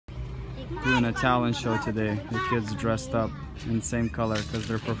doing a talent show today. The kids dressed up in same color because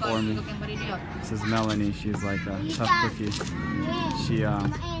they're performing. This is Melanie. She's like a tough cookie. She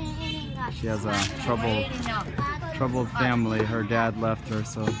has a troubled family. Her dad left her,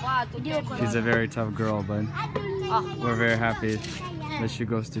 so she's a very tough girl. But we're very happy that she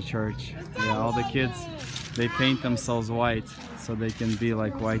goes to church. Yeah, all the kids, they paint themselves white so they can be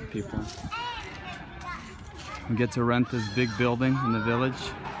like white people. We get to rent this big building in the village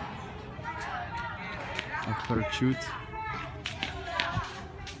of Percut.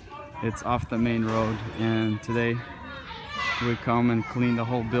 It's off the main road, and today we come and clean the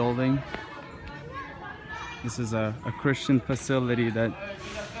whole building. This is a Christian facility that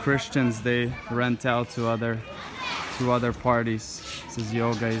Christians, they rent out to other parties. This is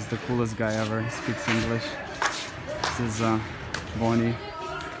Yoga. He's the coolest guy ever. He speaks English. This is Bonnie,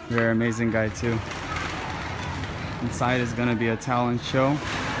 very amazing guy too. Inside is gonna be a talent show.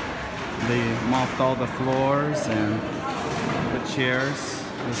 They mopped all the floors and the chairs.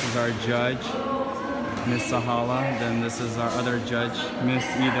 This is our judge, Miss Sahala. Then this is our other judge, Miss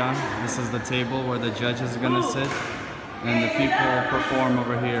Ida. This is the table where the judge is gonna sit. And the people perform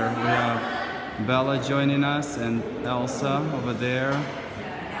over here. We have Bella joining us and Elsa over there.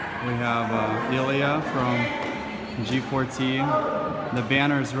 We have Ilya from G14. The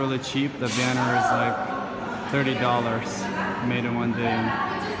banner is really cheap. The banner is like $30. Made in one day. And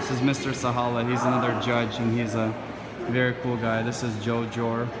this is Mr. Sahala. He's another judge and he's a very cool guy. This is Joe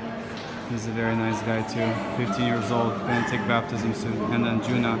Jor. He's a very nice guy too. 15 years old. Gonna take baptism soon. And then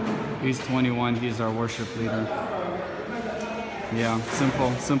Juna. He's 21. He's our worship leader. Yeah,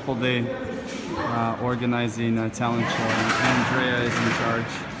 simple day organizing a talent show. Andrea is in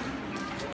charge.